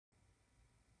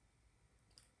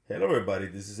Hello everybody,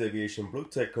 this is Aviation Blue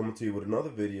Tech coming to you with another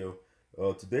video.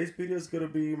 Today's video is going to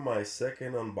be my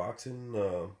second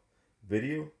unboxing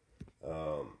video.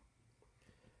 Um,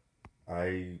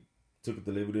 I took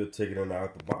the liberty of taking it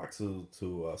out of the box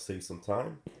to save some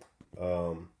time.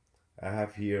 Um, I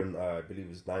have here, I believe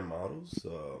it's 9 models.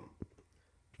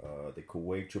 The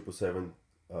Kuwait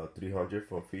 777-300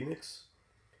 from Phoenix.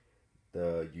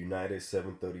 The United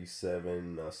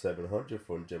 737-700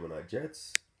 from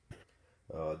Geminijets.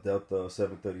 Delta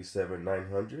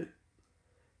 737-900,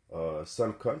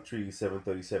 Sun Country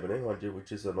 737-800,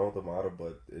 which is an older model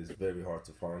but is very hard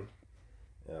to find.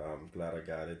 I'm glad I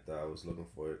got it. I was looking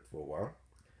for it for a while.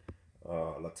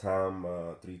 Latam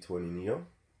A320 Neo,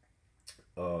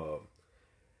 uh,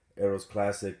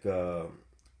 Aeroclassics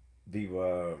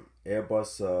Viva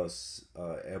Airbus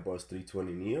Airbus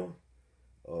 320 Neo,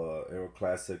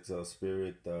 Aeroclassics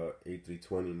Spirit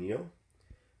A320 Neo,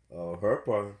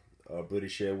 Herpa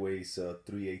British Airways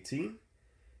 318,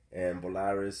 and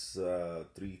Volaris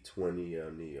 320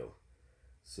 Neo.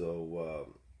 So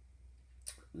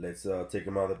let's take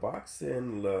them out of the box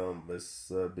and let's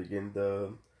begin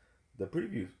the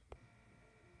preview.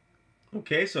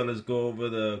 Okay, so let's go over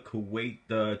the Kuwait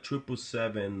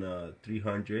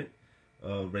 777-300.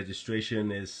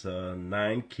 Registration is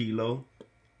 9 Kilo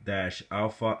dash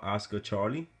Alpha Oscar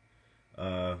Charlie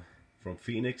from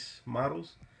Phoenix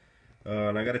models.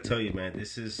 And I gotta tell you, man,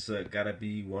 this is gotta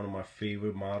be one of my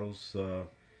favorite models.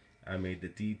 I mean, the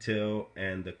detail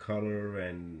and the color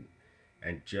and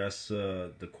just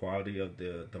the quality of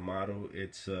the model.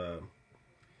 It's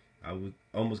I would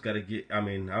almost gotta get. I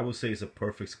mean, I would say it's a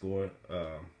perfect score.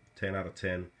 10 out of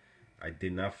 10. I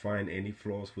did not find any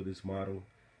flaws with this model.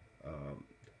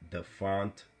 The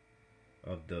font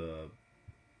of the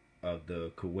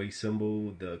Kuwait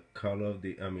symbol, the color of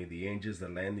the engines, the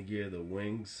landing gear, the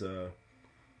wings,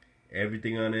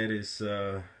 everything on it is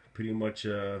pretty much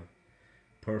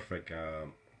perfect.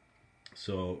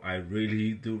 So I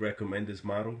really do recommend this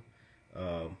model,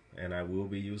 and I will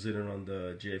be using it on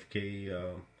the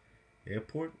JFK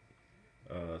airport.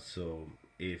 So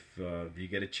if you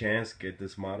get a chance, get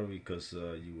this model because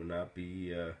you will not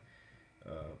be.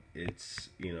 It's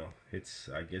it's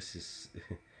I guess it's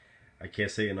I can't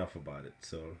say enough about it.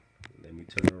 So let me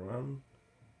turn it around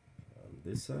on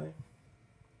this side.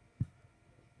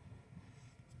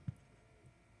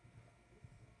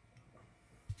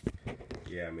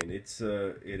 Yeah, I mean it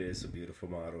is a beautiful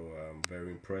model. I'm very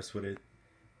impressed with it.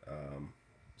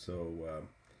 So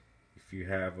if you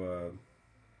have a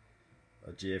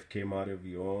JFK model of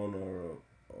your own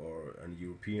or an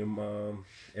European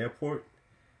airport,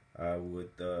 I would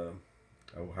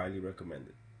highly recommend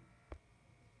it.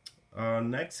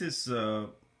 Next is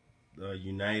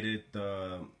United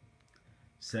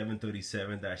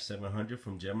 737-700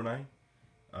 from Gemini.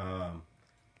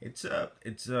 It's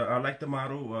I like the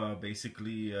model.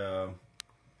 Basically,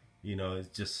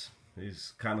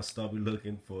 it's kind of stubby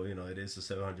looking for it is a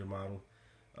 700 model.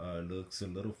 Looks a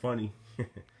little funny,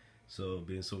 so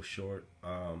being so short.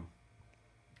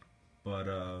 But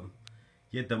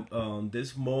yeah,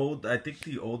 this mold, I think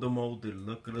the older mold, they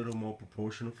look a little more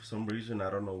proportional for some reason. I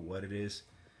don't know what it is.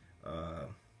 Uh,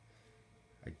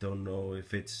 I don't know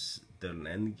if it's the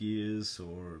land gears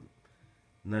or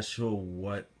not sure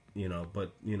what,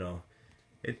 but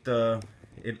it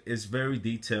is very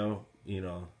detailed.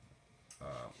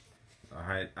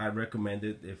 I recommend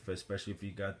it if especially if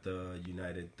you got the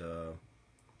United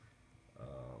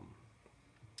um,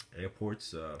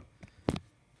 airports.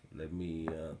 Let me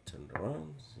turn it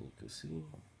around so you can see.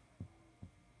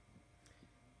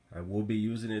 I will be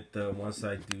using it once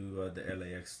I do the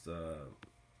LAX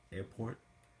airport.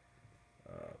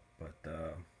 But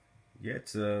yeah,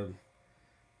 it's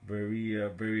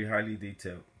very highly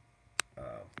detailed.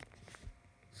 Uh,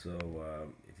 so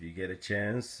if you get a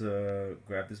chance,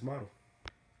 grab this model.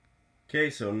 Okay,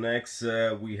 so next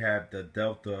we have the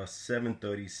Delta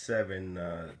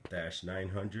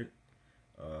 737-900.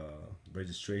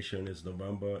 Registration is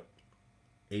November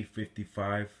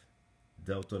 855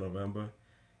 Delta November.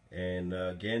 And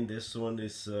again, this one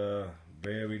is a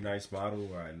very nice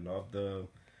model. I love the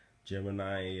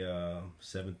Gemini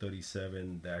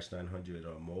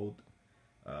 737-900 mold.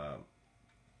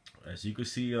 As you can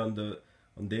see on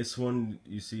this one,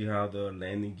 you see how the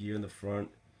landing gear in the front,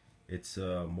 it's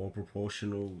more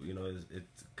proportional. It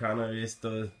kind of is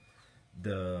the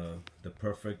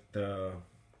perfect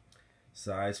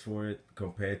size for it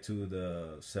compared to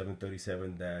the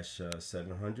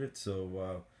 737-700.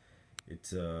 So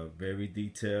it's very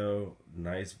detailed,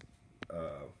 nice.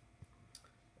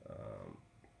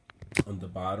 On the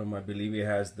bottom, I believe it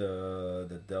has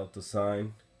the Delta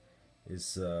sign,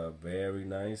 It's very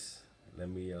nice. Let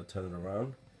me turn it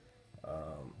around.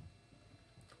 Um,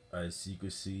 as you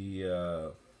can see,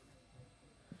 the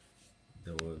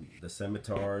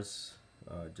scimitars,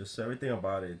 just everything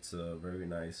about it. It's very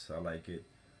nice. I like it.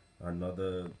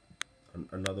 Another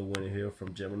another one here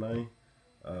from Gemini.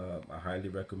 I highly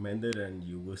recommend it, and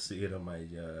you will see it on my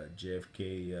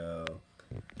JFK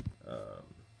um,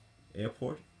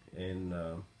 airport, and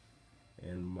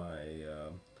my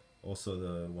also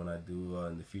the when I do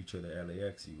in the future the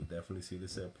LAX, you will definitely see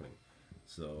this airplane.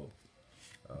 So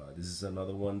this is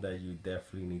another one that you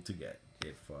definitely need to get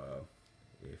if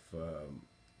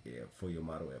yeah, for your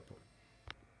model airport.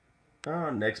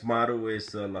 Next model is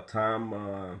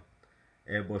Latam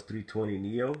Airbus 320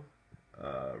 Neo.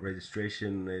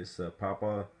 Registration is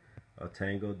Papa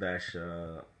Tango dash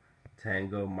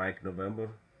Tango Mike November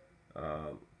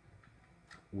uh,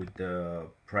 with the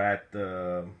Pratt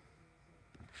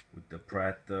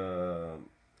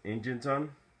engines on.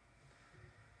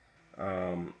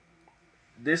 Um,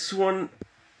 this one,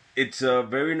 it's a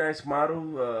very nice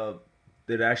model.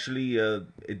 That actually the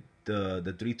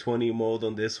 320 mold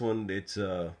on this one,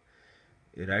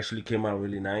 it actually came out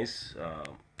really nice.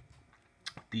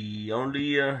 The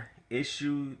only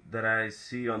issue that I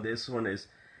see on this one is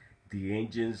the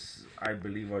engines, I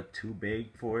believe, are too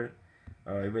big for it.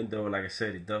 Even though, like I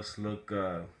said, it does look,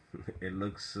 it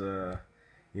looks,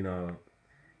 you know,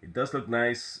 it does look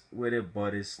nice with it,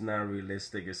 but it's not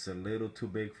realistic. It's a little too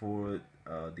big for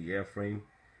the airframe.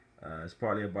 It's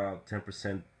probably about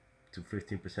 10% to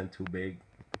 15% too big.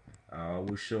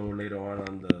 We'll show later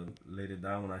on the later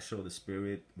down when I show the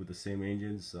Spirit with the same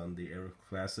engines on the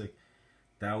Aeroclassic.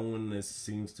 That one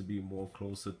seems to be more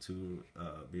closer to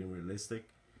being realistic.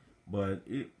 But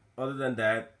other than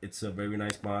that, it's a very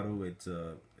nice model. It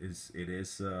is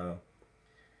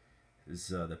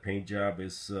the paint job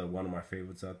is one of my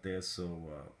favorites out there.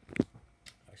 So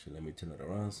actually, let me turn it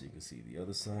around so you can see the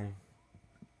other side.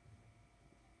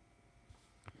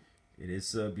 It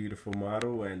is a beautiful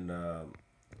model, and I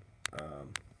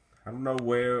don't know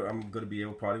where I'm gonna be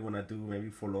able. Probably when I do maybe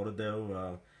for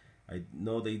Lauderdale. I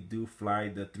know they do fly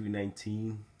the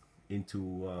 319 into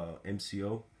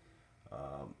MCO,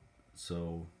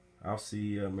 so I'll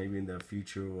see maybe in the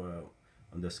future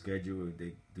on the schedule if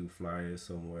they do fly it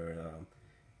somewhere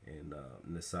in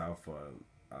the south.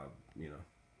 You know,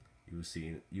 you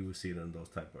will see it on those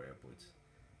type of airports.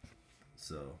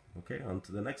 So okay, on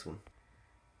to the next one.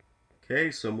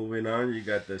 Okay, so moving on, you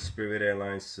got the Spirit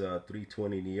Airlines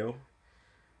 320 Neo.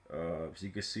 As you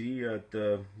can see,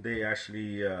 they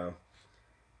actually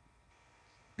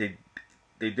they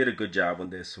they did a good job on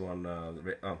this one.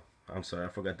 Oh, I'm sorry, I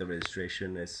forgot the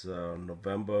registration. It's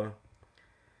November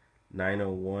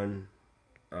 901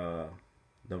 uh,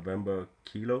 November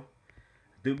Kilo.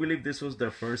 I do believe this was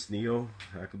their first Neo.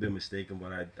 I could be mistaken,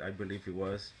 but I believe it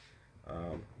was.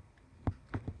 Um,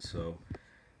 so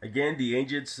again, the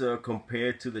engines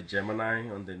compared to the Gemini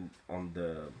on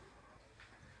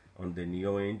the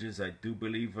Neo engines, I do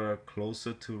believe are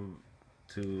closer to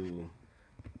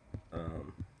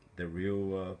um, the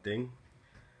real thing.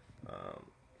 Um,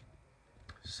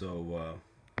 so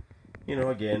you know,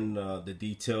 again, the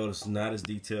detail is not as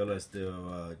detailed as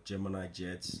the Gemini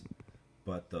jets,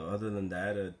 but other than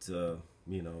that,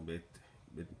 you know,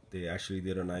 they actually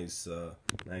did a nice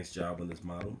job on this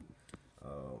model.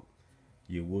 Uh,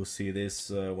 you will see this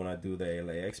when I do the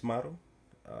LAX model,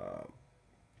 uh,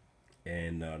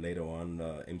 and later on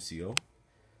MCO.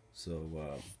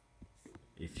 So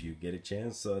if you get a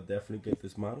chance, definitely get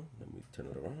this model. Let me turn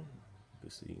it around to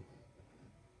see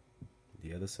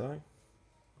the other side.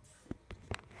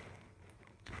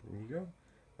 There you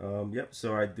go. Yep.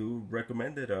 So I do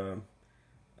recommend it.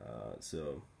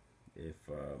 So if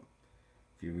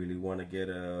you really want to get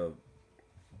a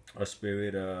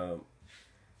Spirit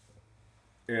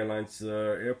Airlines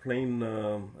airplane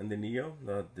and the Neo,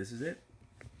 this is it.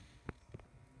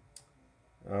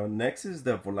 Next is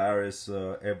the Volaris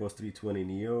Airbus 320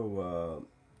 Neo.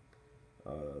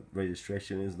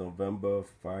 Registration is November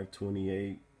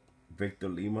 528 Victor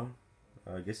Lima.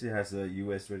 I guess it has a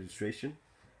U.S. registration.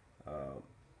 Uh,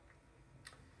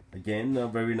 Again,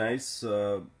 very nice.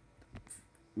 You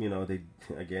know,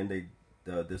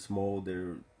 this mold.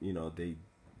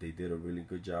 They did a really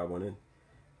good job on it.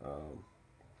 Um,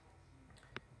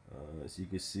 as you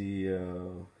can see,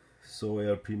 soy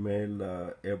el primer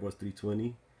Airbus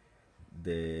 320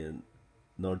 de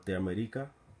Norteamérica.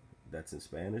 That's in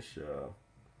Spanish.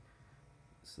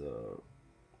 So,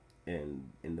 and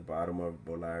in the bottom of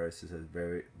Volaris it says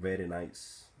very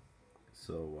nice.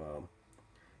 So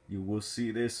you will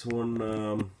see this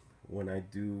one when I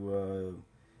do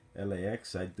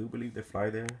LAX. I do believe they fly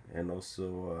there, and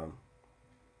also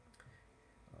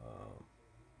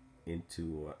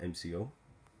into MCO.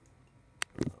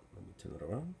 Let me turn it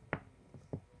around.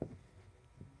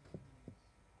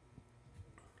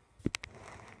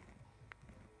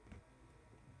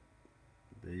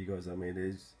 There you go. I mean,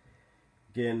 it's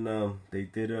again, they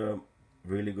did a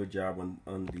really good job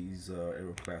on these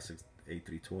Aeroclassics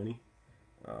A320.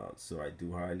 So I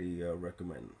do highly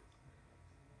recommend.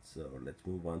 So let's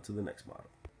move on to the next model.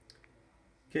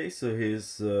 Okay, so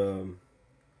here's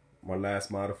my last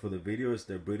model for the video. Is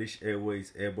the British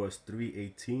Airways Airbus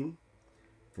 318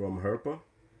 from Herpa.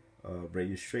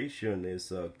 Registration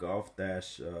is Golf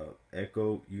Dash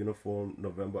Echo Uniform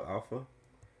November Alpha.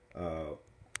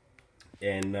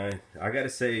 And I gotta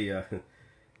say,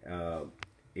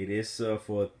 it is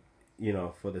for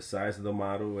for the size of the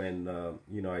model, and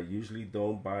I usually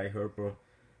don't buy Herpa,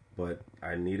 but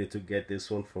I needed to get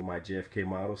this one for my JFK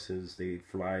model since they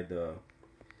fly the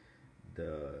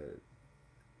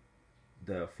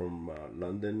from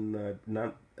London.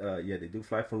 Not yeah, they do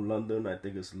fly from London. I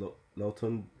think it's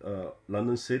Luton,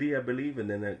 London City, I believe, and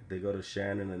then they go to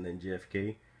Shannon and then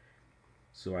JFK.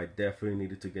 So I definitely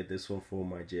needed to get this one for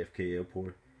my JFK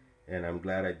airport, and I'm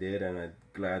glad I did, and I'm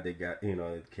glad they got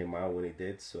it came out when it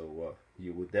did. So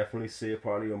you will definitely see it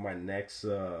probably on my next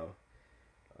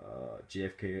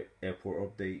JFK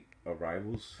airport update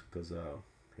arrivals, because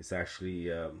it's actually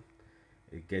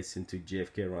it gets into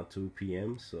JFK around 2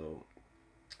 p.m. So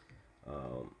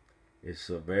it's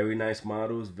a very nice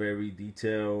model. It's very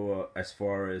detailed as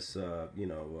far as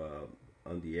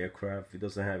on the aircraft. It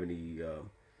doesn't have any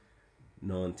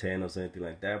no antennas or anything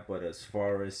like that, but as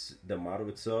far as the model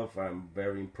itself, I'm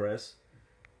very impressed.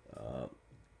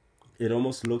 It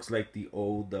almost looks like the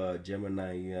old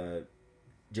Geminijets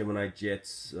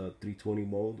 320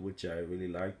 mold, which I really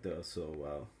liked.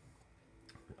 So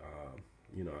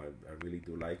I really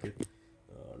do like it.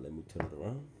 Let me turn it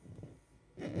around.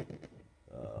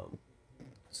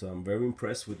 So I'm very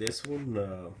impressed with this one.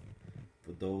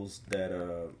 For those that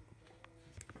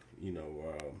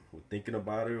were thinking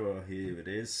about it, or here it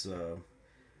is.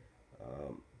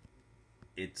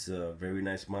 It's a very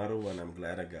nice model, and I'm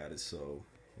glad I got it. So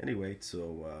anyway,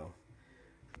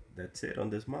 that's it on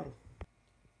this model.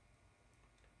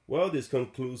 Well, this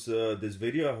concludes this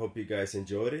video. I hope you guys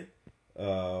enjoyed it.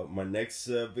 My next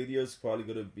video is probably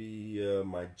gonna be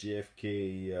my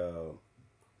JFK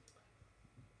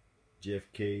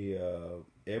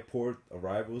airport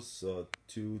arrivals,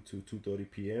 2 to 2:30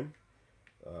 p.m.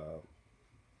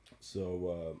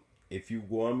 If you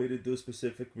want me to do a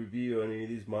specific review on any of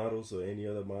these models or any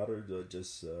other model,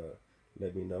 just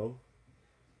let me know.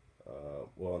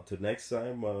 Well, until next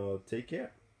time, take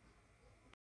care.